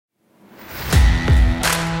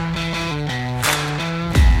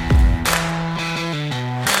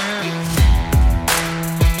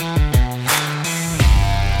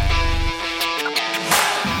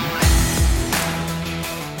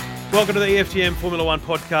welcome to the EFTM Formula One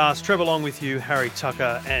podcast. Trevor along with you, Harry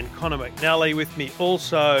Tucker and Connor McNally with me.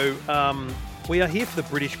 Also, we are here for the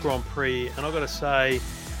British Grand Prix, and I've got to say,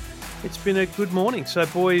 it's been a good morning. So,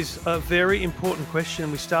 boys, a very important question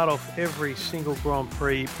we start off every single Grand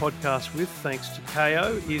Prix podcast with, thanks to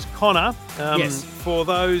KO, is Connor. Yes. For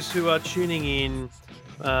those who are tuning in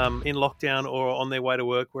lockdown or on their way to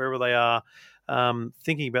work, wherever they are,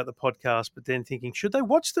 thinking about the podcast, but then thinking, should they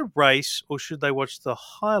watch the race or should they watch the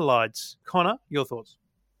highlights? Connor, your thoughts?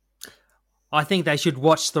 I think they should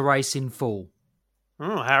watch the race in full.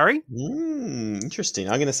 Oh, Harry? Interesting.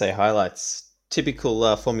 I'm going to say highlights.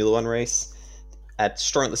 Typical Formula One race.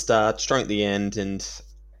 Strong at the start, strong at the end, and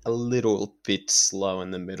a little bit slow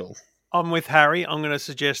in the middle. I'm with Harry. I'm going to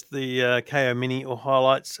suggest the KO Mini or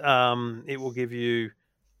highlights. It will give you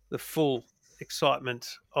the full excitement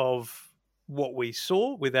of what we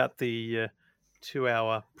saw without the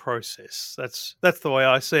 2-hour process. That's the way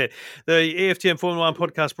I see it. The EFTM Formula One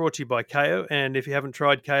podcast brought to you by KO, and if you haven't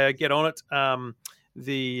tried KO, get on it.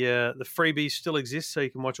 The freebies still exist, so you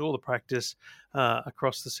can watch all the practice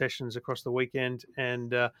across the sessions across the weekend,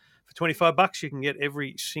 and for $25 you can get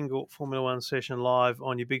every single Formula One session live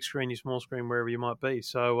on your big screen, your small screen, wherever you might be.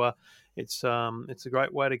 So it's a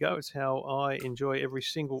great way to go. It's how I enjoy every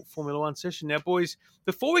single Formula One session. Now, boys,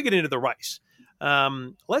 before we get into the race,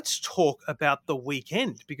 let's talk about the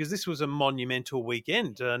weekend, because this was a monumental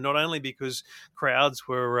weekend, not only because crowds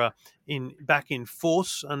were back in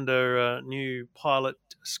force under a new pilot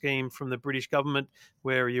scheme from the British government,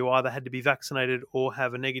 where you either had to be vaccinated or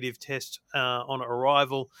have a negative test on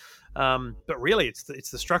arrival. But really, it's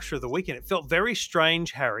the structure of the weekend. It felt very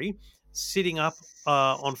strange, Harry, sitting up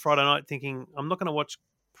on Friday night thinking, I'm not going to watch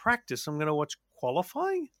practice, I'm going to watch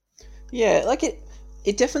qualifying. Yeah, like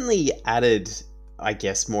it definitely added, I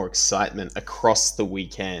guess, more excitement across the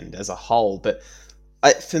weekend as a whole. But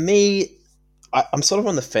for me, I'm sort of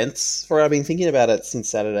on the fence for it. I've been thinking about it since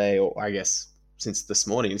Saturday, or I guess since this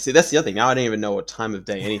morning. See, that's the other thing. Now I don't even know what time of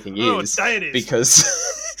day anything is. What day it is. Because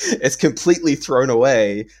it's completely thrown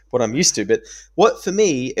away what I'm used to. But for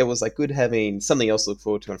me, it was like good having something else to look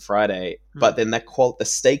forward to on Friday. But then the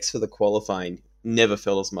stakes for the qualifying never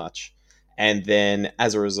felt as much. And then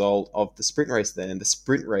as a result of the sprint race, the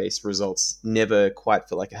sprint race results never quite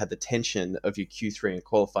felt like it had the tension of your Q3 and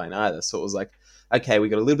qualifying either. So it was like, okay, we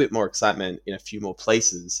got a little bit more excitement in a few more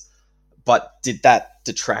places. But did that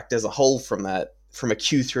detract as a whole from a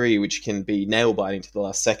Q3, which can be nail biting to the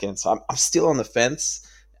last second? So I'm still on the fence.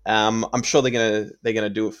 I'm sure they're gonna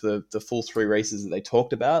do it for the full 3 races that they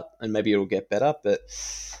talked about, and maybe it'll get better. But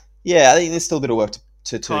yeah, I think there's still a bit of work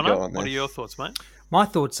to Connor, go on there. what are your thoughts, mate? My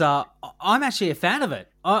thoughts are, I'm actually a fan of it.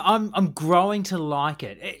 I'm growing to like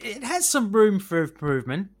it. It has some room for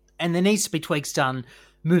improvement, and there needs to be tweaks done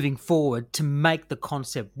moving forward to make the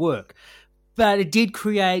concept work. But it did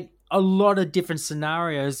create a lot of different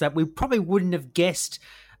scenarios that we probably wouldn't have guessed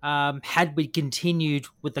had we continued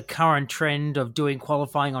with the current trend of doing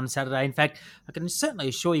qualifying on Saturday. In fact, I can certainly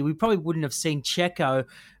assure you, we probably wouldn't have seen Checo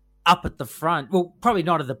up at the front. Well, probably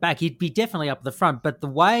not at the back. He'd be definitely up at the front. But the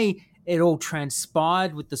way it all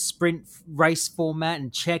transpired with the sprint race format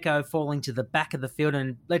and Checo falling to the back of the field,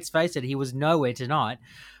 and let's face it, he was nowhere tonight.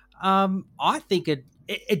 I think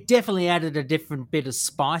it definitely added a different bit of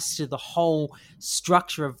spice to the whole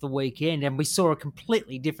structure of the weekend, and we saw a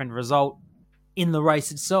completely different result in the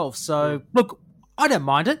race itself. So, look, I don't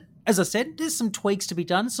mind it. As I said, there's some tweaks to be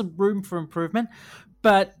done, some room for improvement,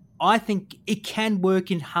 but I think it can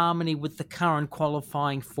work in harmony with the current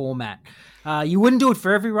qualifying format. You wouldn't do it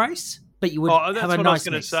for every race, but you would have a nice mix. That's what I was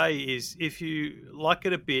going to say is, if you like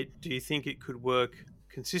it a bit, do you think it could work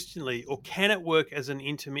consistently, or can it work as an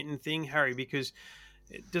intermittent thing, Harry? Because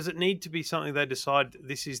does it need to be something they decide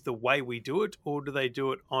this is the way we do it, or do they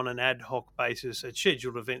do it on an ad hoc basis at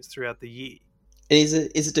scheduled events throughout the year? Is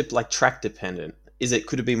it like track dependent?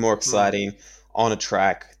 Could it be more exciting on a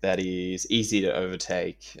track that is easy to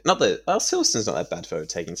overtake? Not that Silverstone's not that bad for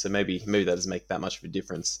overtaking, so maybe that doesn't make that much of a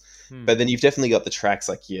difference. But then you've definitely got the tracks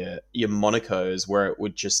like your Monacos, where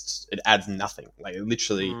it adds nothing. Like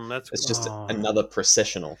literally, it's just another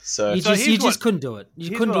processional. So you just couldn't do it.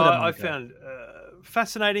 You couldn't do it. I found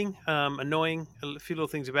fascinating, annoying. A few little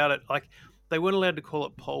things about it, like they weren't allowed to call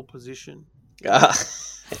it pole position.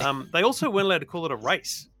 They also weren't allowed to call it a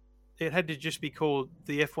race. It had to just be called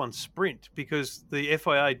the F1 Sprint, because the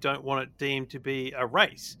FIA don't want it deemed to be a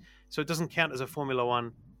race, so it doesn't count as a Formula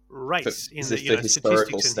One race in the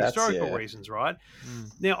statistics and historical reasons, right?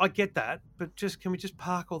 Now I get that, but can we just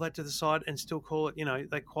park all that to the side and still call it?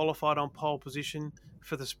 They qualified on pole position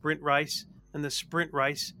for the sprint race, and the sprint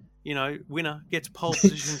race, winner gets pole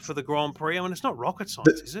position for the Grand Prix. I mean, it's not rocket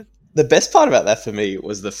science, is it? The best part about that for me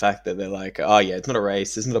was the fact that they're like, oh yeah, it's not a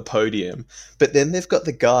race, it's not a podium, but then they've got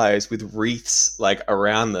the guys with wreaths like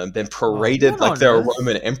around them, then paraded what like on they're a earth?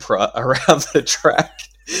 Roman emperor around the track.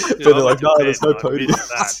 But Yeah, they're I'm like, not no, there's no prepared, podium.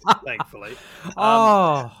 I missed that, thankfully.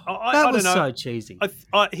 Oh, I that don't was know. so cheesy.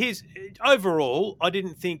 Here's overall, I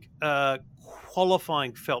didn't think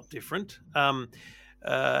qualifying felt different.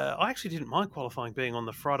 I actually didn't mind qualifying being on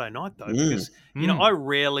the Friday night though, because I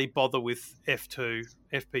rarely bother with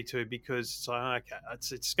FP2 because it's like, okay,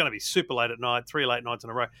 it's going to be super late at night, 3 late nights in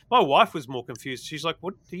a row. My wife was more confused. She's like,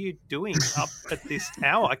 "What are you doing up at this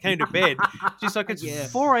hour?" I came to bed. She's like,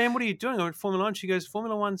 "It's 4 a.m. What are you doing?" I went, "Formula One." She goes,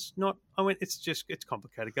 "Formula One's not." I went, "It's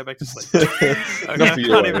complicated. Go back to sleep." I Not for you,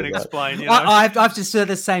 can't I even read that. explain. You know? I've just said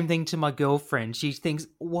the same thing to my girlfriend. She thinks,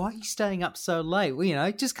 "Why are you staying up so late?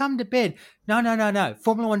 Well, just come to bed." No.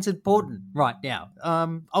 Formula One's important right now.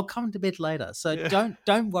 I'll come to bed later, so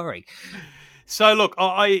don't worry. So look,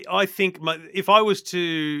 I think if I was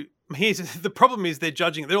to, here's the problem is they're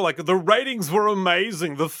judging. They're like, the ratings were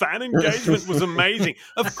amazing, the fan engagement was amazing.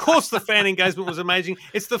 Of course, the fan engagement was amazing.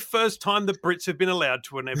 It's the first time the Brits have been allowed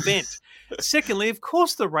to an event. Secondly, of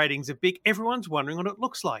course, the ratings are big. Everyone's wondering what it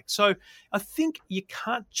looks like. So I think you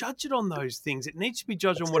can't judge it on those things. It needs to be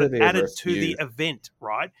judged on what it added to the event,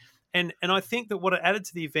 right? And I think that what it added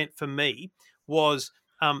to the event for me was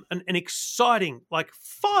an exciting, like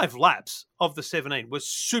 5 laps of the 17 was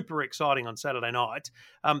super exciting on Saturday night.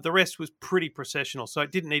 The rest was pretty processional, so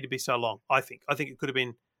it didn't need to be so long, I think. I think it could have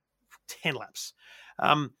been 10 laps.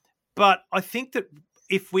 But I think that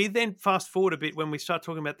if we then fast forward a bit when we start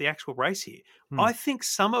talking about the actual race here, I think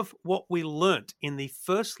some of what we learnt in the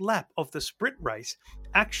first lap of the sprint race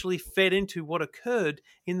actually fed into what occurred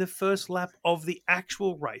in the first lap of the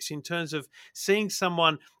actual race, in terms of seeing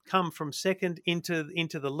someone come from second into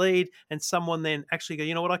the lead, and someone then actually go,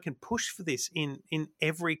 you know what, I can push for this in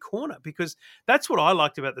every corner. Because that's what I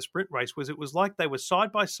liked about the sprint race, was it was like they were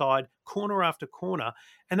side by side, corner after corner,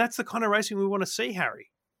 and that's the kind of racing we want to see, Harry.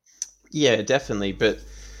 Yeah, definitely. But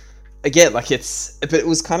again, like but it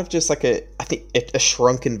was kind of just like I think a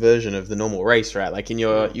shrunken version of the normal race, right? Like you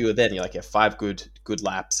were then you're like, 5 good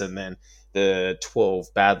laps and then the 12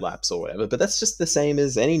 bad laps or whatever. But that's just the same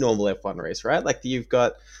as any normal F1 race, right? Like you've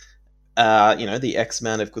got the X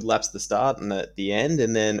amount of good laps at the start and at the end,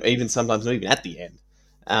 and then even sometimes not even at the end.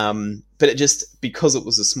 But it just, because it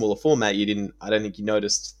was a smaller format, I don't think you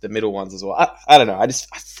noticed the middle ones as well. I don't know. I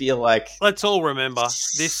feel like, let's all remember,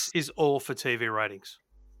 this is all for TV ratings.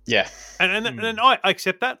 Yeah. And I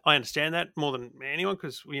accept that. I understand that more than anyone,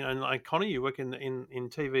 because, like Connor, you work in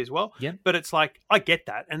TV as well. Yeah. But it's like, I get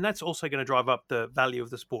that. And that's also going to drive up the value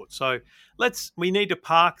of the sport. So we need to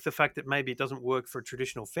park the fact that maybe it doesn't work for a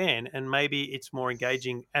traditional fan, and maybe it's more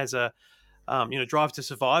engaging as a Drive to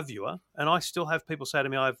Survive viewer. And I still have people say to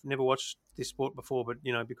me, I've never watched this sport before, but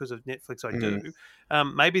because of Netflix I do.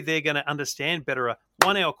 Maybe they're going to understand better a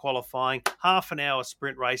 1 hour qualifying, half an hour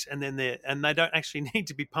sprint race, and then they don't actually need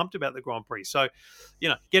to be pumped about the Grand Prix. So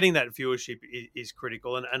getting that viewership is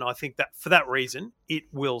critical, and I think that for that reason it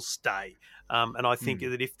will stay. And I think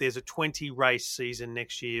that if there's a 20 race season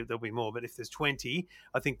next year, there'll be more. But if there's 20,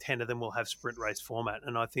 I think 10 of them will have sprint race format.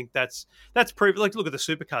 And I think that's proven. Like, look at the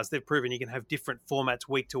supercars; they've proven you can have different formats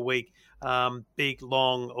week to week, big,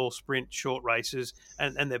 long, or sprint, short races,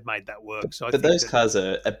 and they've made that work. So, but those cars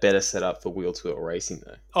are better set up for wheel-to-wheel racing,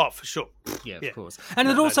 though. Oh, for sure. Yeah, of course. And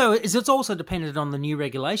it's also dependent on the new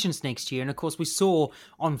regulations next year. And of course, we saw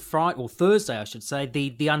on Friday or Thursday, I should say,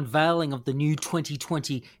 the unveiling of the new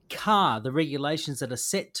 2020 car, the regulations that are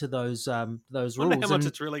set to those rules. I wonder how much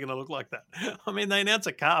it's really going to look like that. I mean, they announce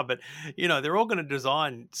a car, but they're all going to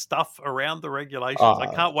design stuff around the regulations.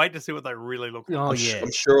 I can't wait to see what they really look like. Oh, yeah.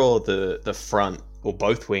 I'm sure the front or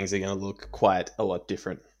both wings are going to look quite a lot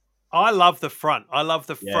different. I love the front.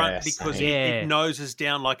 Because same. it noses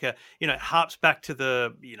down like harps back to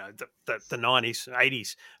the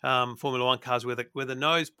 90s, 80s Formula One cars where the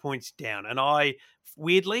nose points down. And I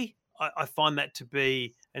find that to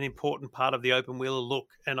be an important part of the open wheeler look,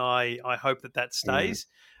 and I hope that stays.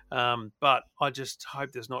 But I just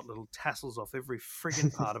hope there's not little tassels off every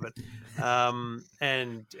friggin' part of it.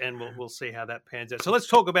 And we'll see how that pans out. So let's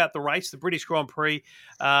talk about the race, the British Grand Prix.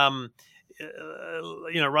 Run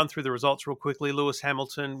through the results real quickly. Lewis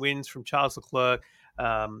Hamilton wins from Charles Leclerc,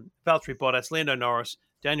 Valtteri Bottas, Lando Norris,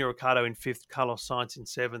 Daniel Ricciardo in 5th, Carlos Sainz in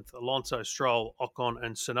 7th, Alonso, Stroll, Ocon,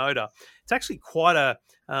 and Tsunoda. It's actually quite a...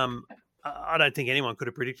 I don't think anyone could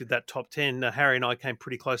have predicted that top 10. Harry and I came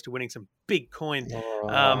pretty close to winning some big coin,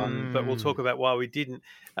 but we'll talk about why we didn't.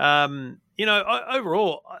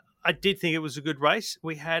 Overall, I did think it was a good race.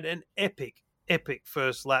 We had an epic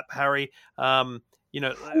first lap, Harry.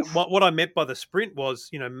 what I meant by the sprint was,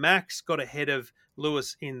 Max got ahead of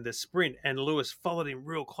Lewis in the sprint, and Lewis followed him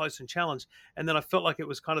real close and challenged. And then I felt like it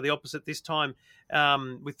was kind of the opposite this time,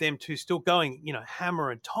 with them two still going,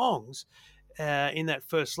 hammer and tongs in that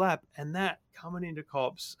first lap, and that coming into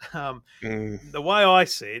Copse. The way I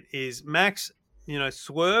see it is Max,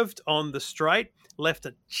 swerved on the straight, left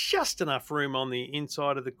just enough room on the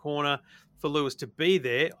inside of the corner for Lewis to be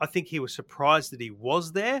there. I think he was surprised that he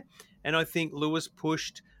was there. And I think Lewis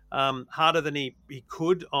pushed harder than he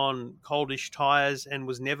could on coldish tyres and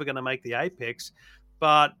was never going to make the apex.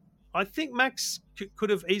 But I think Max could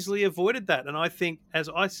have easily avoided that. And I think, as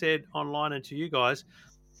I said online and to you guys,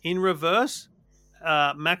 in reverse,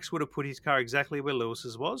 Max would have put his car exactly where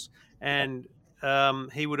Lewis's was. And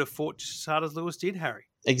he would have fought just as hard as Lewis did, Harry.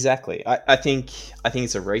 Exactly. I think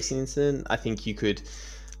it's a racing incident. I think you could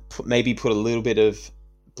maybe put a little bit of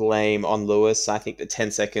blame on Lewis. I think the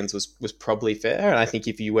 10 seconds was probably fair, and I think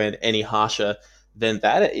if you went any harsher than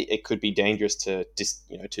that, it could be dangerous to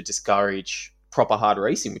discourage proper hard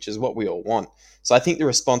racing, which is what we all want. So I think the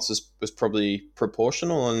response was probably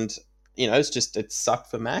proportional, and it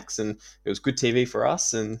sucked for Max, and it was good TV for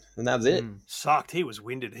us, and that was it. Sucked. He was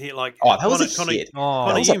winded. He that was a hit.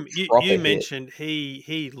 Connor, you mentioned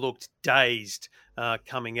he looked dazed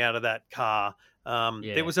coming out of that car.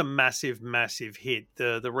 There was a massive hit.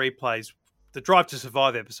 The replays, the Drive to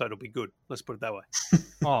Survive episode will be good. Let's put it that way.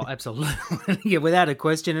 Oh, absolutely. Yeah, without a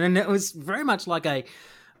question. And it was very much like a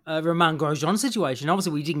Romain Grosjean situation.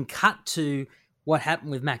 Obviously, we didn't cut to what happened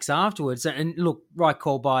with Max afterwards. And look, right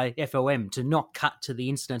call by FOM to not cut to the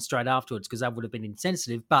incident straight afterwards, because that would have been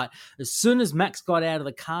insensitive. But as soon as Max got out of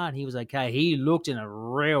the car and he was okay, he looked in a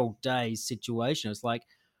real dazed situation. It was like,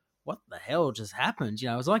 what the hell just happened?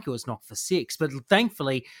 It was like it was knocked for six. But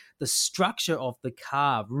thankfully, the structure of the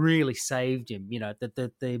car really saved him.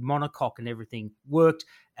 The monocoque and everything worked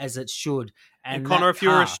as it should. And Connor, if you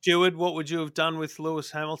were a steward, what would you have done with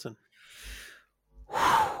Lewis Hamilton?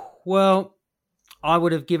 Well, I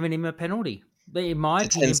would have given him a penalty. In my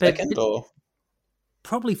opinion, 10 second or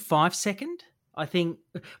probably 5 second. I think,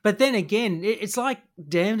 but then again, it's like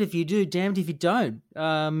damned if you do, damned if you don't.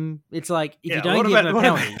 It's like if you don't give him a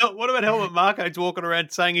penalty. What about Helmut Marko's walking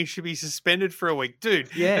around saying he should be suspended for a week, dude?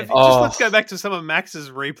 Yeah. Let's go back to some of Max's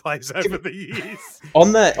replays over the years.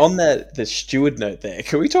 On the steward note there,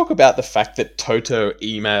 can we talk about the fact that Toto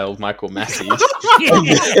emailed Michael Massey? And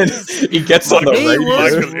he gets on the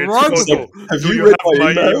radio. Michael, have you read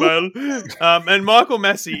my email? And Michael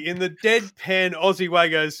Massey, in the deadpan Aussie way,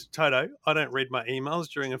 goes, Toto, I don't read my emails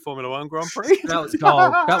during a Formula One Grand Prix. That was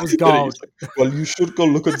gold. That was gold. Well, you should go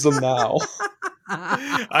look at them now.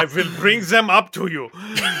 I will bring them up to you.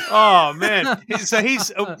 Oh, man. So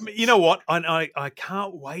he's, you know what? I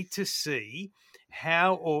can't wait to see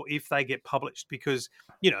how or if they get published, because,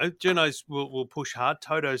 journos will push hard.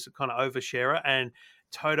 Toto's a kind of oversharer, and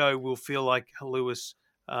Toto will feel like Lewis,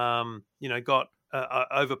 got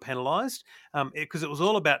over penalised, because it was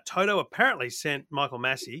all about Toto apparently sent Michael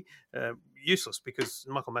Massey, useless because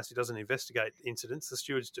Michael Massey doesn't investigate incidents, the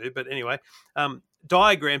stewards do, but anyway,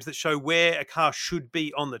 diagrams that show where a car should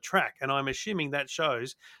be on the track, and I'm assuming that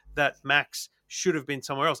shows that Max should have been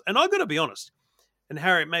somewhere else. And I've got to be honest, and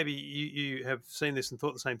Harry, maybe you have seen this and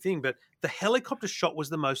thought the same thing, but the helicopter shot was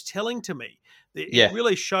the most telling to me. It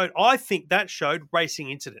really showed, I think that showed racing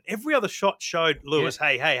incident. Every other shot showed Lewis,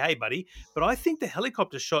 hey, buddy. But I think the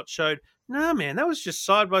helicopter shot showed, nah, man, that was just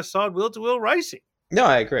side-by-side, wheel-to-wheel racing. No,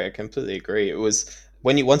 I agree. I completely agree. It was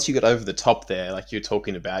once you got over the top there, like you're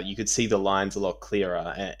talking about, you could see the lines a lot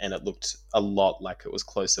clearer, and it looked a lot like it was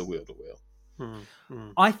closer wheel-to-wheel.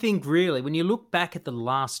 I think really, when you look back at the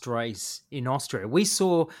last race in Austria, we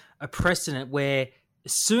saw a precedent where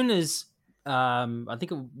as soon as I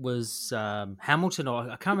think it was Hamilton, or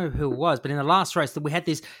I can't remember who it was, but in the last race that we had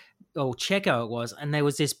this, or Checo it was, and there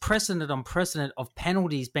was this precedent on precedent of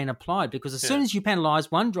penalties being applied, because as soon as you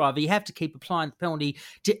penalise one driver, you have to keep applying the penalty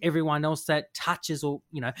to everyone else that touches, or,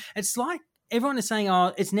 it's like everyone is saying,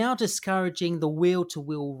 it's now discouraging the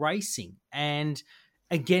wheel-to-wheel racing. And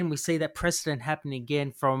again, we see that precedent happening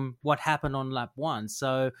again from what happened on lap one.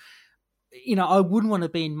 So, I wouldn't want to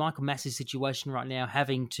be in Michael Massey's situation right now,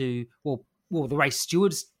 having to, well, the race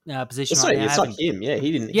steward's position right now. It's not him. Yeah,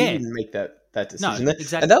 he didn't make that decision. No,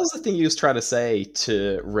 exactly. And that was the thing he was trying to say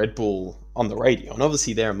to Red Bull on the radio. And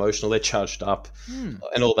obviously they're emotional, they're charged up and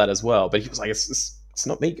all that as well. But he was like, it's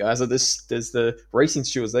not me, guys. There's the racing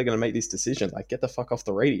stewards, they're going to make this decision. Like, get the fuck off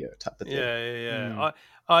the radio type of thing. Yeah.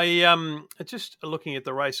 I just looking at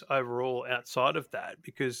the race overall outside of that,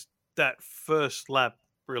 because that first lap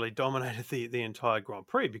really dominated the entire Grand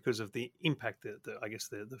Prix because of the impact, I guess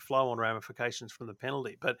the flow-on ramifications from the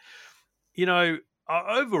penalty. But,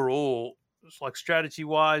 overall, it's like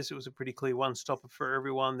strategy-wise, it was a pretty clear one-stopper for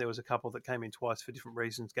everyone. There was a couple that came in twice for different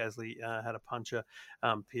reasons. Gasly had a puncher.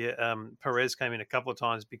 Perez came in a couple of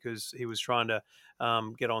times because he was trying to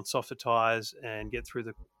get on softer tyres and get through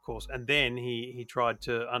the course. And then he tried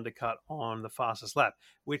to undercut on the fastest lap,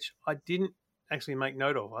 which I didn't actually make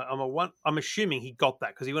note of. I'm assuming he got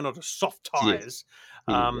that because he went on to soft tyres,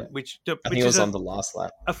 which I think it was on the last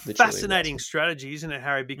lap. A fascinating strategy, isn't it,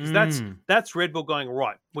 Harry? Because that's Red Bull going,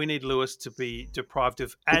 right, we need Lewis to be deprived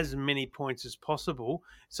of as many points as possible,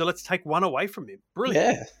 so let's take one away from him.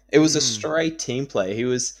 Brilliant. Yeah, it was a straight team play.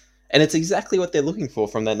 And it's exactly what they're looking for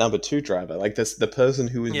from that number 2 driver. Like this, the person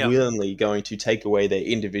who is willingly going to take away their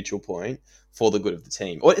individual point for the good of the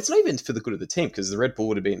team. Or it's not even for the good of the team because the Red Bull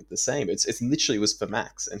would have been the same. It's literally was for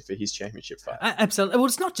Max and for his championship fight. Absolutely. Well,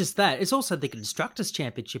 it's not just that. It's also the Constructors'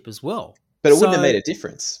 Championship as well. But it wouldn't have made a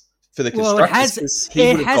difference for the Constructors.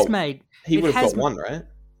 He would have got one, right?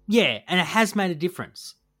 Yeah, and it has made a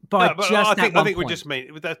difference. I think we just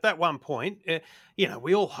mean with that one point.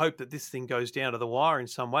 We all hope that this thing goes down to the wire in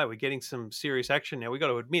some way. We're getting some serious action now. We got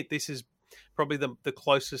to admit this is probably the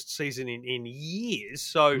closest season in years.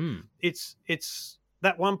 So it's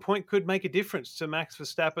that 1 point could make a difference to Max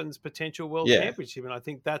Verstappen's potential world championship, and I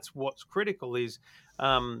think that's what's critical. Is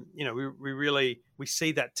we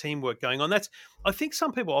see that teamwork going on. I think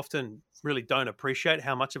some people often really don't appreciate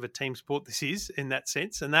how much of a team sport this is in that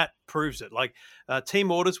sense, and that proves it. Like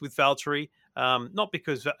team orders with Valtteri, not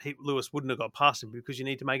because Lewis wouldn't have got past him, because you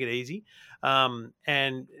need to make it easy,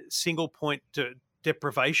 and single point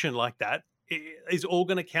deprivation like that is all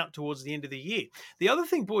going to count towards the end of the year. The other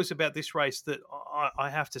thing, boys, about this race that I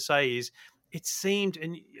have to say is it seemed,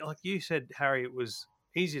 and like you said, Harry, it was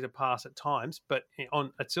easy to pass at times, but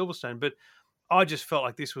at Silverstone, but I just felt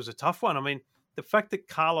like this was a tough one. I mean, the fact that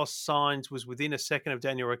Carlos Sainz was within a second of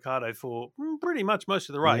Daniel Ricciardo for pretty much most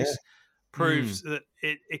of the race proves that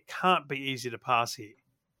it can't be easy to pass here.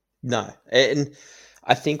 No, and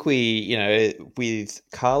I think with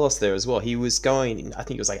Carlos there as well, he was going, I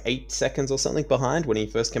think it was like 8 seconds or something behind when he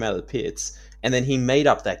first came out of the pits. And then he made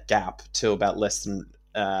up that gap to about less than,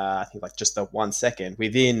 I think like just the 1 second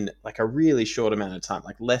within like a really short amount of time,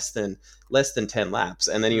 like less than 10 laps.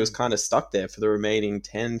 And then he was kind of stuck there for the remaining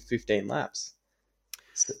 10, 15 laps.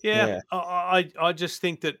 So, I just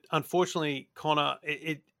think that unfortunately, Connor,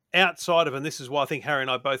 it outside of, and this is why I think Harry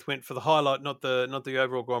and I both went for the highlight, not the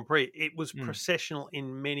overall Grand Prix. It was processional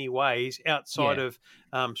in many ways outside of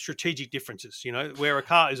strategic differences. Where a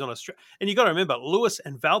car is on and you got to remember Lewis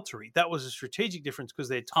and Valtteri. That was a strategic difference because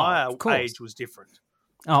their tire age was different.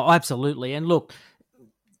 Oh, absolutely. And look,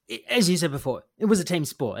 as you said before, it was a team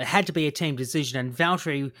sport. It had to be a team decision, and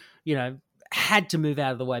Valtteri, had to move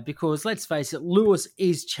out of the way because let's face it, Lewis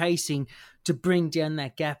is chasing to bring down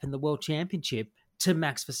that gap in the World Championship to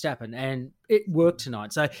Max Verstappen, and it worked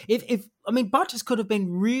tonight. So if Bottas could have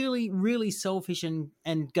been really, really selfish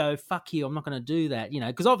and go, fuck you, I'm not going to do that,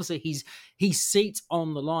 because obviously his seat's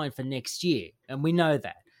on the line for next year, and we know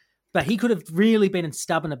that. But he could have really been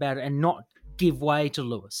stubborn about it and not give way to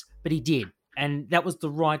Lewis, but he did, and that was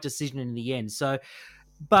the right decision in the end. So,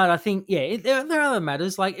 but I think, there are other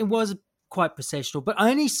matters, like it was quite processional, but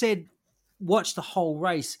I only said watch the whole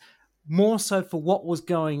race more so for what was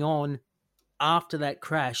going on after that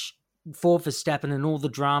crash for Verstappen and all the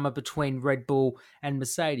drama between Red Bull and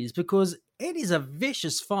Mercedes, because it is a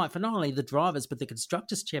vicious fight for not only the drivers but the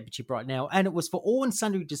Constructors' Championship right now, and it was for all and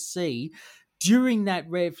sundry to see during that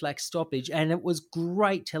red flag stoppage, and it was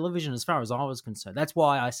great television as far as I was concerned. That's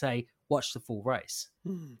why I say watch the full race.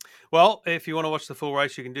 Well, if you want to watch the full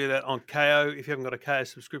race, you can do that on KO. If you haven't got a KO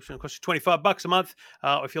subscription, it costs you $25 a month.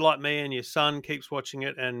 If you're like me and your son keeps watching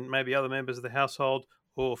it, and maybe other members of the household,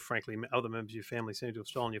 or frankly, other members of your family seem to have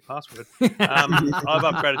stolen your password, I've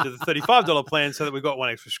upgraded to the $35 plan so that we've got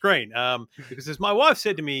one extra screen. Because as my wife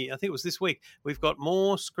said to me, I think it was this week, we've got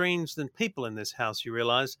more screens than people in this house, you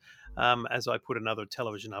realise, as I put another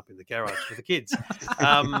television up in the garage for the kids.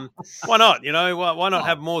 Why not? Why not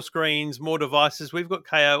have more screens, more devices? We've got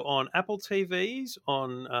KO on Apple TVs,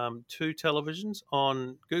 on 2 televisions,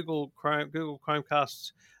 on Google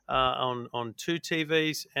Chromecasts, on 2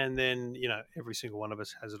 TVs, and then every single one of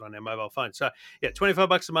us has it on our mobile phone. So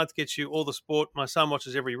 $25 a month gets you all the sport. My son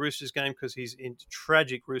watches every Roosters game because he's a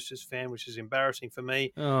tragic Roosters fan, which is embarrassing for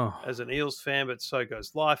me as an Eels fan, but so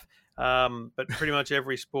goes life. But pretty much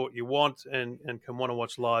every sport you want and can want to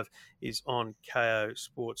watch live is on KO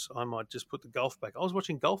Sports. I might just put the golf back. I was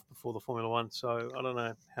watching golf before the Formula One, so I don't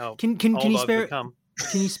know how can you spare become.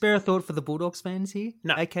 Can you spare a thought for the Bulldogs fans here?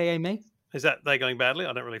 No. AKA me? Is that they going badly?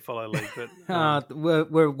 I don't really follow league, but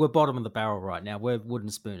We're bottom of the barrel right now. We're wooden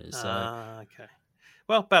spooners. So okay.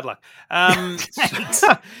 Well, bad luck.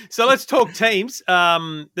 So let's talk teams.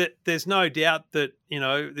 There's no doubt that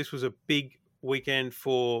this was a big weekend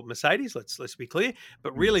for Mercedes. Let's be clear.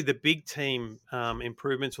 But really, the big team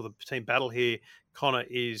improvements or the team battle here, Connor,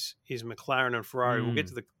 is McLaren and Ferrari. We'll get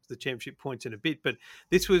to the championship points in a bit, but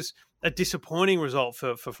this was a disappointing result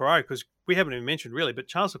for Ferrari because we haven't even mentioned really, but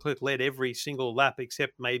Charles Leclerc led every single lap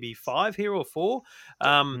except maybe 5 here or 4,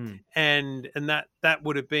 and that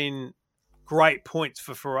would have been great points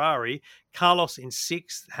for Ferrari. Carlos in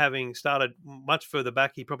 6th, having started much further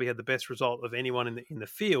back, he probably had the best result of anyone in the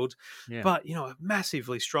field. Yeah. But a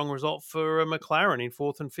massively strong result for McLaren in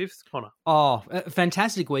 4th and 5th. Connor. Oh, a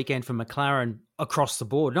fantastic weekend for McLaren across the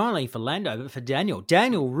board, not only for Lando but for Daniel.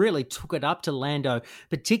 Daniel really took it up to Lando,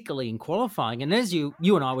 particularly in qualifying. And as you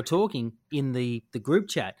and I were talking in the group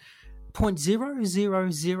chat,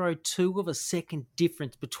 0.0002 of a second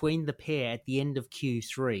difference between the pair at the end of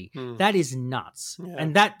Q3. That is nuts. Yeah.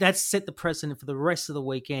 And that's set the precedent for the rest of the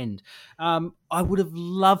weekend. I would have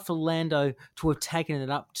loved for Lando to have taken it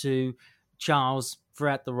up to Charles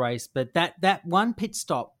throughout the race, but that one pit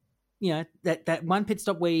stop, that one pit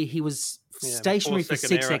stop where he was stationary for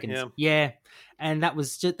 6 seconds. Yeah. And that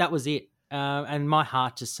was it. And my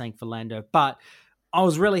heart just sank for Lando. But I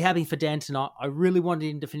was really happy for Dan tonight. I really wanted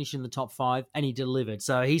him to finish in the top 5, and he delivered.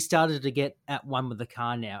 So he started to get at one with the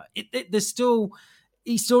car now. He's still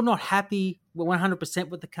not happy 100%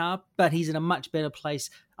 with the car, but he's in a much better place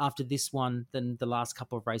after this one than the last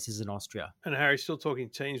couple of races in Austria. And Harry, still talking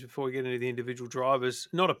teams before we get into the individual drivers.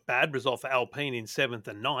 Not a bad result for Alpine in 7th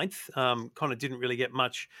and 9th. Kind of didn't really get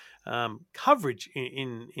much coverage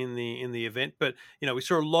in the event, but we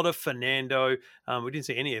saw a lot of Fernando. We didn't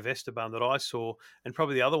see any of Esteban that I saw, and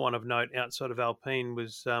probably the other one of note outside of Alpine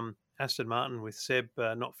was Aston Martin with Seb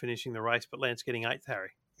not finishing the race, but Lance getting 8th. Harry.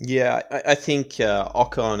 Yeah, I think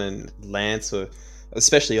Ocon and Lance,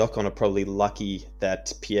 especially Ocon, are probably lucky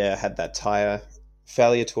that Pierre had that tyre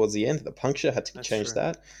failure towards the end, the puncture, had to change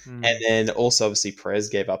that. And then also, obviously, Perez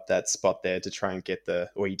gave up that spot there to try and get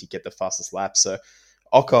he did get the fastest lap. So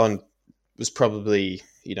Ocon was probably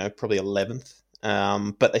 11th,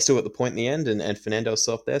 but they still got the point in the end, and Fernando was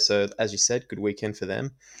still up there. So, as you said, good weekend for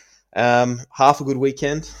them. Half a good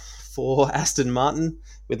weekend for Aston Martin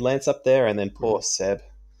with Lance up there, and then poor Seb.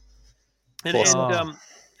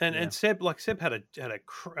 And Seb had a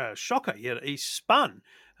shocker. He spun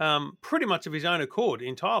pretty much of his own accord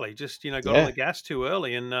entirely. Just got on the gas too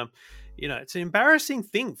early, and it's an embarrassing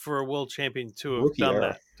thing for a world champion to have done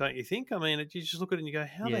that, don't you think? I mean, you just look at it and you go,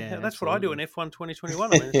 "How the hell?" That's what I do in F1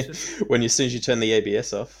 2021. I mean, it's just, as soon as you turn the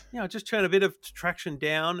ABS off, I just turn a bit of traction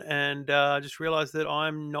down and just realize that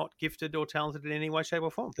I'm not gifted or talented in any way, shape, or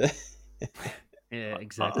form. Yeah,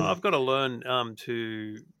 exactly. I've got to learn I need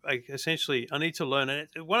to learn. And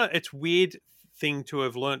it's weird thing to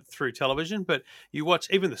have learnt through television, but you watch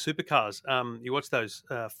even the supercars, you watch those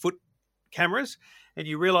foot cameras and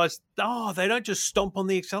you realise, they don't just stomp on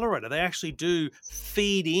the accelerator. They actually do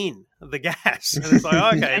feed in the gas. And it's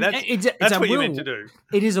like, okay, that's what you're meant to do.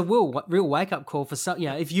 It is a real wake-up call for some.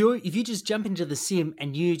 If you just jump into the sim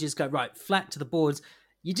and you just go, right, flat to the boards,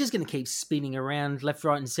 you're just going to keep spinning around left,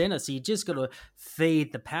 right, and center. So you just got to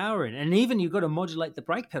feed the power in. And even you've got to modulate the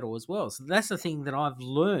brake pedal as well. So that's the thing that I've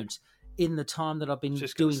learned in the time that I've been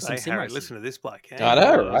doing some sim Harry, racing. Listen to this bloke. I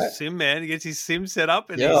know, right? Sim man, he gets his sim set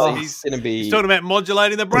up and he's talking about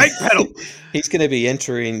modulating the brake pedal. He's going to be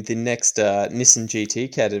entering the next Nissan GT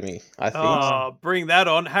Academy, I think. Oh, bring that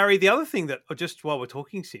on. Harry, the other thing that, just while we're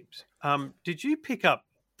talking sims, did you pick up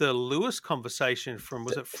the Lewis conversation from,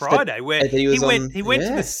 was it Friday, where he went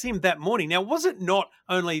to the sim that morning? Now, was it not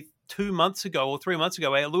only 2 months ago or 3 months ago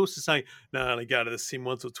where Lewis is saying, no, I only go to the sim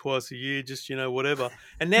once or twice a year, just, whatever.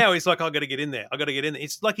 And now he's like, I've got to get in there.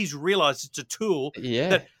 It's like he's realized it's a tool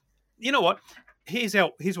that, you know what? Here's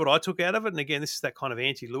what I took out of it. And again, this is that kind of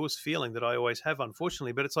anti-Lewis feeling that I always have,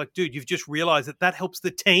 unfortunately. But it's like, dude, you've just realized that helps the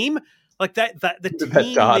team. Like that the team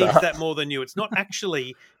needs that more than you. It's not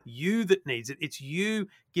actually you that needs it. It's you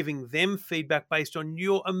giving them feedback based on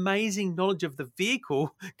your amazing knowledge of the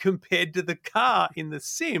vehicle compared to the car in the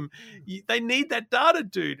sim. They need that data,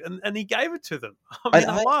 dude. And he gave it to them. I mean,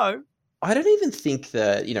 hello. I don't even think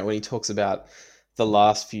that, when he talks about the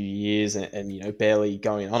last few years and barely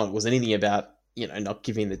going on, it was anything about, not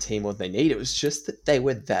giving the team what they need. It was just that they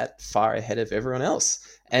were that far ahead of everyone else.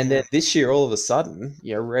 And then this year, all of a sudden,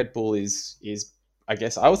 Red Bull is I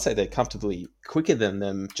guess I would say they're comfortably quicker than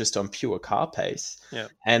them just on pure car pace. Yeah.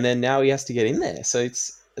 And then now he has to get in there. So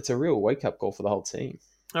it's a real wake up call for the whole team.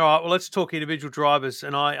 All right, well, let's talk individual drivers.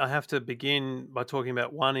 And I have to begin by talking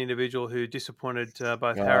about one individual who disappointed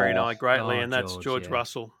both Harry and I greatly, and that's George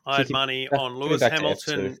Russell. I had money on Lewis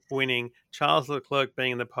Hamilton winning, Charles Leclerc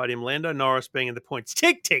being in the podium, Lando Norris being in the points.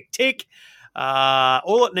 Tick, tick, tick.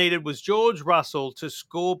 All it needed was George Russell to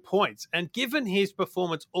score points. And given his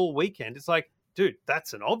performance all weekend, it's like, dude,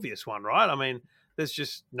 that's an obvious one, right? I mean, there's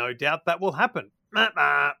just no doubt that will happen.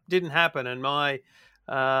 Didn't happen. And my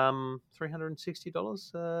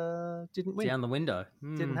 $360 didn't win. Down the window.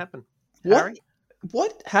 Didn't happen. Harry?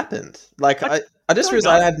 What happened? Like, I just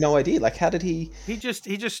realized I had no idea. Like, how did he?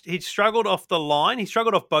 He struggled off the line. He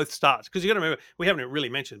struggled off both starts, because you got to remember, we haven't really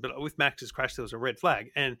mentioned, but with Max's crash there was a red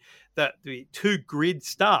flag, and that the 2 grid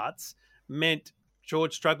starts meant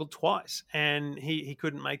George struggled twice, and he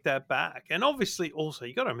couldn't make that back. And obviously, also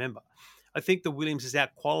you got to remember, I think the Williams is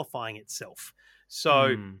out qualifying itself,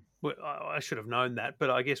 so. I should have known that,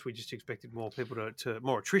 but I guess we just expected more people to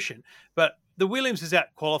more attrition. But the Williams is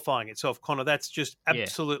out qualifying itself, Connor. That's just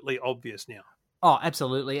absolutely obvious now. Oh,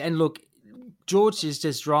 absolutely. And look, George is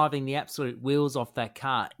just driving the absolute wheels off that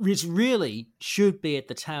car, which really should be at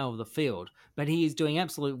the tail of the field. But he is doing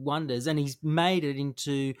absolute wonders, and he's made it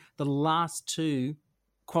into the last 2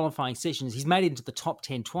 qualifying sessions. He's made it into the top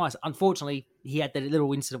 10 twice. Unfortunately, he had that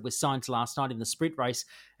little incident with Sainz last night in the sprint race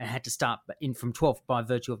and had to start in from 12th by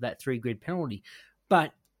virtue of that 3 grid penalty.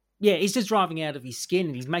 But yeah, he's just driving out of his skin,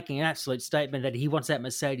 and he's making an absolute statement that he wants that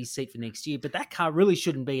Mercedes seat for next year. But that car really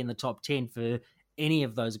shouldn't be in the top 10 for any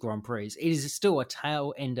of those Grand Prix. It is still a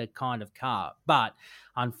tail-ender kind of car. But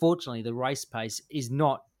unfortunately, the race pace is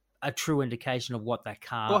not a true indication of what that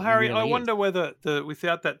car Well, Harry, really I is. wonder whether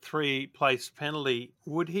without that 3-place penalty,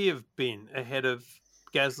 would he have been ahead of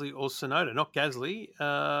Gasly or Tsunoda? Not Gasly,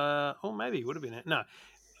 or maybe he would have been. No,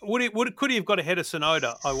 could he have got ahead of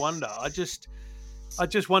Tsunoda? I wonder. I just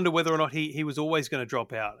wonder whether or not he was always going to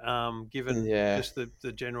drop out, given just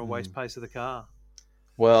the general waste pace of the car.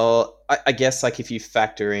 Well, I guess like if you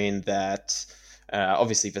factor in that,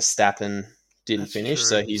 obviously Verstappen didn't finish,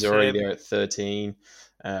 true. So he's already there at 13.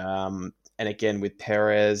 And again, with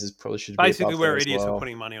Perez, it probably should be basically where idiots are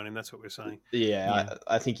putting money on him. That's what we're saying. Yeah.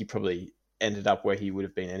 I think he probably ended up where he would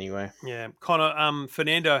have been anyway. Yeah, Connor,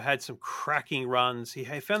 Fernando had some cracking runs. He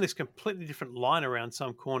found this completely different line around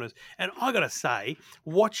some corners. And I got to say,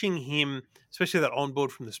 watching him, especially that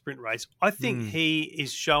onboard from the sprint race, I think he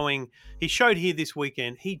showed here this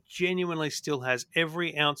weekend, he genuinely still has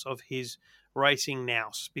every ounce of his racing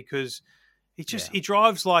nous, because he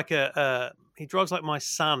drives like he drives like my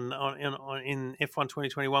son in F1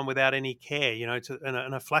 2021 without any care, and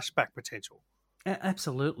a flashback potential.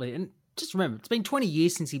 Absolutely. And just remember, it's been 20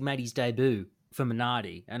 years since he made his debut for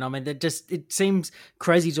Minardi. And I mean, it seems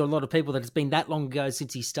crazy to a lot of people that it's been that long ago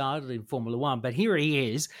since he started in Formula One. But here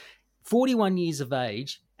he is, 41 years of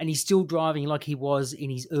age, and he's still driving like he was in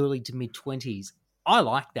his early to mid-20s. I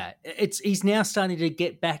like that. He's now starting to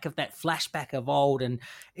get back of that flashback of old, and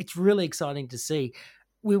it's really exciting to see.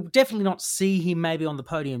 We'll definitely not see him maybe on the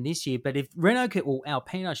podium this year, but if Renault, or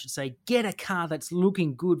Alpine, I should say, get a car that's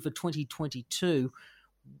looking good for 2022,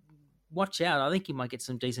 watch out. I think you might get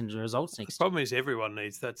some decent results next year. The problem is everyone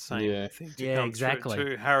needs that same thing to come exactly.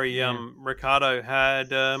 through too. Harry, Ricciardo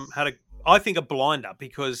had I think a blinder,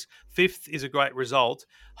 because 5th is a great result.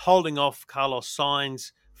 Holding off Carlos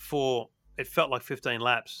Sainz for, it felt like 15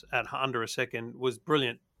 laps at under a second was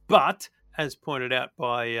brilliant. But as pointed out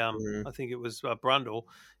by, I think it was Brundle,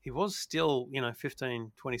 he was still,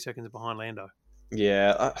 15, 20 seconds behind Lando.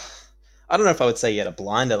 Yeah, I don't know if I would say he had a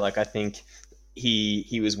blinder. Like, I think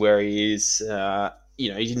he was where he is. He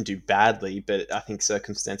didn't do badly, but I think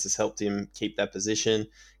circumstances helped him keep that position.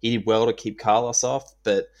 He did well to keep Carlos off,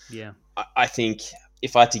 but I think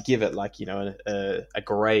if I had to give it a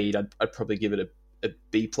grade, I'd probably give it a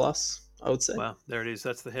B+. I would say. Well, there it is.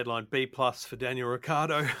 That's the headline: B+ for Daniel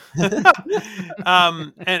Ricciardo.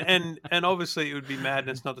 and obviously it would be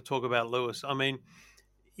madness not to talk about Lewis. I mean,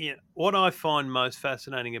 what I find most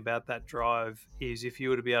fascinating about that drive is if you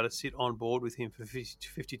were to be able to sit on board with him for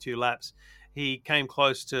 52 laps. He came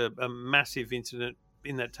close to a massive incident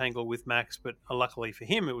in that tangle with Max, but luckily for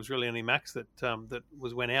him, it was really only Max that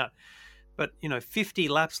went out. But 50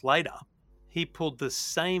 laps later, he pulled the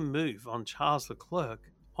same move on Charles Leclerc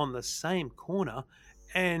on the same corner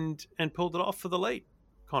and pulled it off for the lead.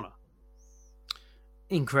 Connor.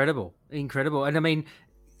 Incredible. And I mean,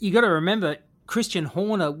 you got to remember, Christian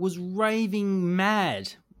Horner was raving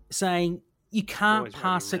mad, saying you can't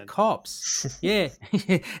pass at Copse. Yeah,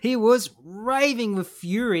 he was raving with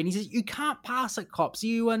fury, and he says, you can't pass at Copse.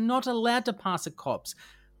 You are not allowed to pass at Copse.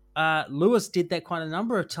 Lewis did that quite a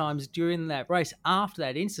number of times during that race after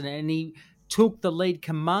that incident, and he took the lead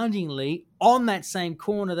commandingly on that same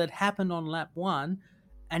corner that happened on lap 1,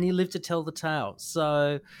 and he lived to tell the tale.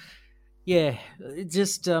 So, yeah,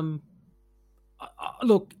 just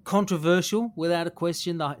look, controversial without a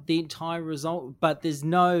question, the entire result, but there's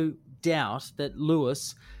no doubt that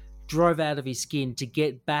Lewis drove out of his skin to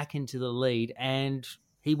get back into the lead, and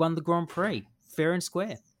he won the Grand Prix fair and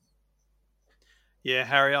square. Yeah,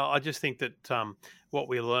 Harry, I just think that what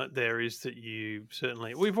we learnt there is that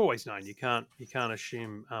we've always known you can't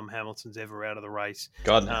assume Hamilton's ever out of the race.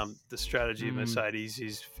 God, no. The strategy of Mercedes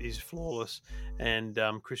is flawless, and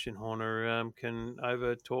Christian Horner can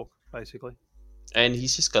over talk basically. And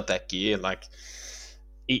he's just got that gear, like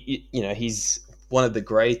he's one of the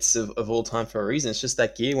greats of all time for a reason. It's just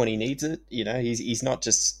that gear when he needs it. He's not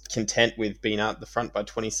just content with being out the front by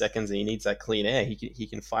 20 seconds and he needs that clean air. He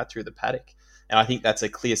can fight through the paddock. And I think that's a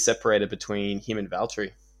clear separator between him and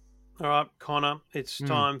Valtteri. All right, Connor, it's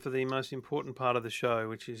time for the most important part of the show,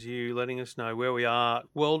 which is you letting us know where we are.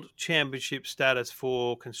 World Championship status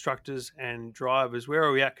for constructors and drivers. Where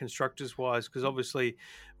are we at constructors-wise? Because obviously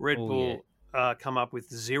Red Bull come up with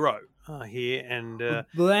 0 here, and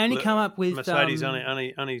well, they only come up with Mercedes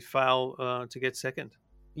only fail to get second.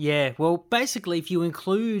 Yeah, well, basically, if you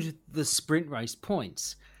include the sprint race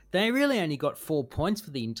points, they really only got 4 points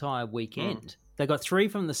for the entire weekend. They got 3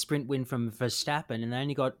 from the sprint win from Verstappen, and they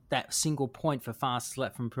only got that single point for fastest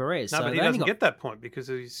lap from Perez. No, but he doesn't get that point because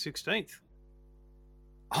he's 16th.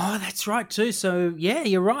 Oh, that's right too. So yeah,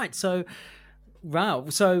 you're right. So wow.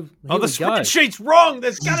 So the spreadsheet's wrong.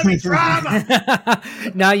 There's going to be drama.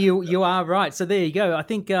 No, you are right. So there you go. I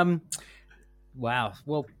think. Wow.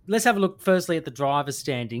 Well, let's have a look firstly at the driver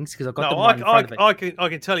standings because I've got them right in front of it. I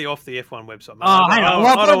can tell you off the F1 website. Hang on.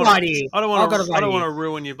 Well, I've got it right here. I don't want to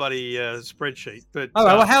ruin your bloody spreadsheet. But all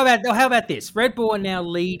right. Well, how about this? Red Bull are now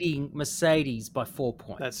leading Mercedes by 4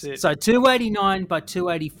 points. That's it. So 289 by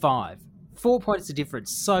 285. 4 points of difference.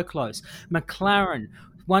 So close. McLaren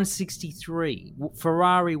 163,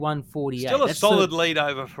 Ferrari 148. Still a solid lead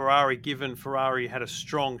over Ferrari, given Ferrari had a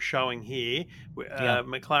strong showing here.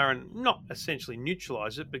 McLaren not essentially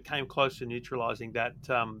neutralised it, but came close to neutralising that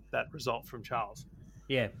result from Charles.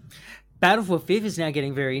 Yeah. Battle for fifth is now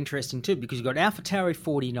getting very interesting too, because you've got AlphaTauri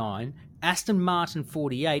 49, Aston Martin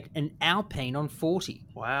 48, and Alpine on 40.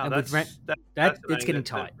 Wow, and it's getting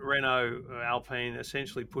tight. Renault, Alpine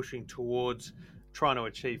essentially pushing towards trying to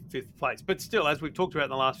achieve 5th place, but still, as we've talked about in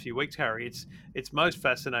the last few weeks, Harry, it's most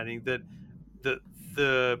fascinating that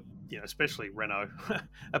the especially Renault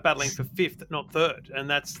are battling for 5th, not 3rd, and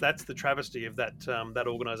that's the travesty of that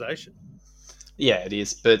organisation. Yeah, it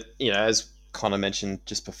is. But as Connor mentioned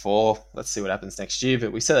just before, let's see what happens next year.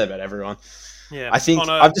 But we say that about everyone. Yeah, I think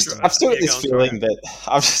I've still got this feeling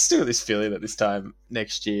that this time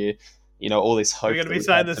next year, all this hope. We're going to be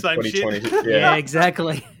saying the same shit. Yeah,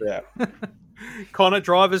 exactly. Yeah. Connor,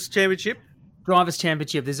 Drivers' Championship. Drivers'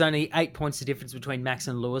 Championship, there's only 8 points of difference between Max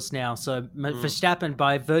and Lewis now. So Verstappen,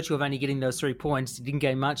 by virtue of only getting those 3 points, he didn't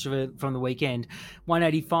gain much of it from the weekend.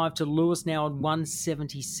 185 to Lewis now on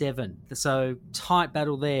 177. So tight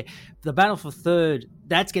battle there. The battle for 3rd,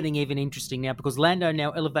 that's getting even interesting now because Lando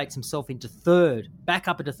now elevates himself into 3rd, back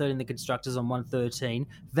up into 3rd in the Constructors on 113.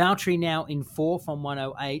 Valtteri now in 4th on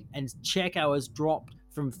 108, and Checo has dropped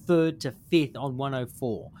from 3rd to 5th on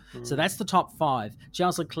 104. So that's the top 5.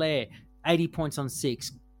 Charles Leclerc, 80 points on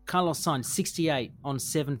 6. Carlos Sainz, 68 on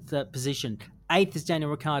 7th position. 8th is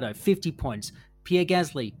Daniel Ricciardo, 50 points. Pierre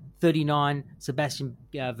Gasly, 39. Sebastian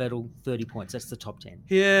Vettel, 30 points. That's the top 10.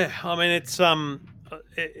 Yeah, I mean, it's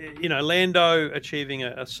Lando achieving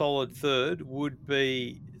a solid 3rd would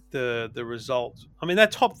be the result. I mean,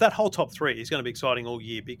 that whole top 3 is going to be exciting all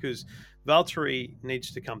year because Valtteri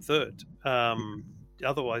needs to come 3rd.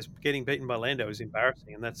 Otherwise, getting beaten by Lando is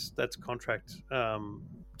embarrassing, and that's contract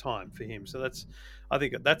time for him. So I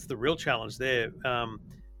think that's the real challenge there.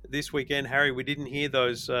 This weekend, Harry, we didn't hear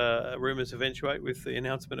those rumours eventuate with the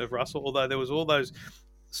announcement of Russell, although there was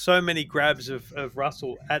so many grabs of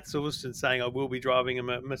Russell at Silverstone saying, I will be driving a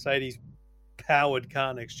Mercedes-powered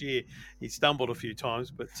car next year. He stumbled a few times,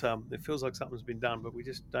 but it feels like something's been done, but we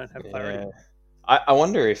just don't have clarity. Yeah. I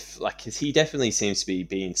wonder if, because he definitely seems to be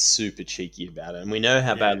being super cheeky about it, and we know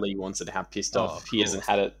how badly he wants it, how pissed off he hasn't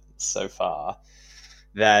had it so far,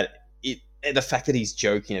 that the fact that he's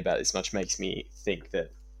joking about this much makes me think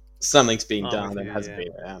that something's being done that hasn't been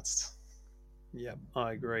announced. Yeah,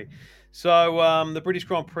 I agree. So the British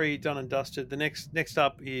Grand Prix done and dusted. The next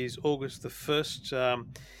up is August the 1st.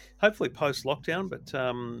 Hopefully post lockdown, but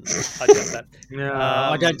I doubt that. No,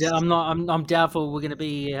 I don't. I'm doubtful we're going to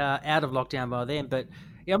be out of lockdown by then. But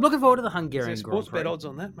Yeah, I'm looking forward to the Is there Hungarian Grand sports bet Prix. odds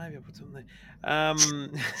on that? Maybe I'll put some there.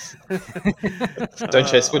 Don't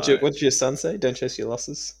chase. What'd your son say? Don't chase your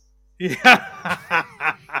losses. Yeah.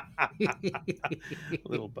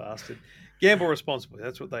 Little bastard. Gamble responsibly.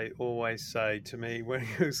 That's what they always say to me when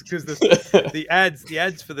because the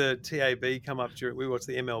ads for the TAB come up during we watch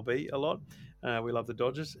the MLB a lot. We love the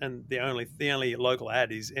Dodgers, and the only local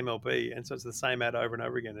ad is MLB, and so it's the same ad over and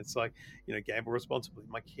over again. It's like, gamble responsibly.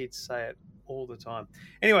 My kids say it all the time.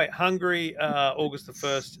 Anyway, Hungary, August the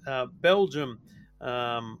 1st. Belgium,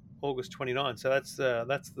 August 29th. So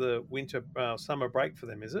that's the winter summer break for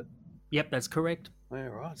them, is it? Yep, that's correct. All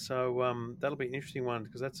right, so that'll be an interesting one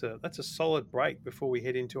because that's a solid break before we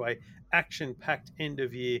head into a action-packed end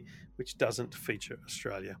of year, which doesn't feature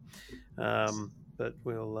Australia. But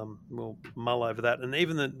we'll mull over that, and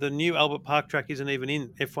even the new Albert Park track isn't even in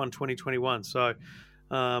F1 2021. So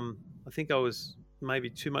I think I was maybe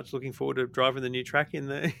too much looking forward to driving the new track in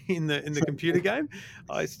the computer game.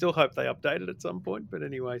 I still hope they update it at some point, but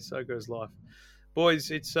anyway, so goes life.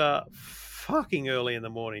 Boys, it's fucking early in the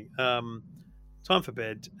morning. Time for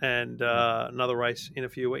bed, and another race in a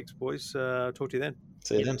few weeks, boys. Talk to you then.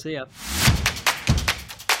 See you then. See ya.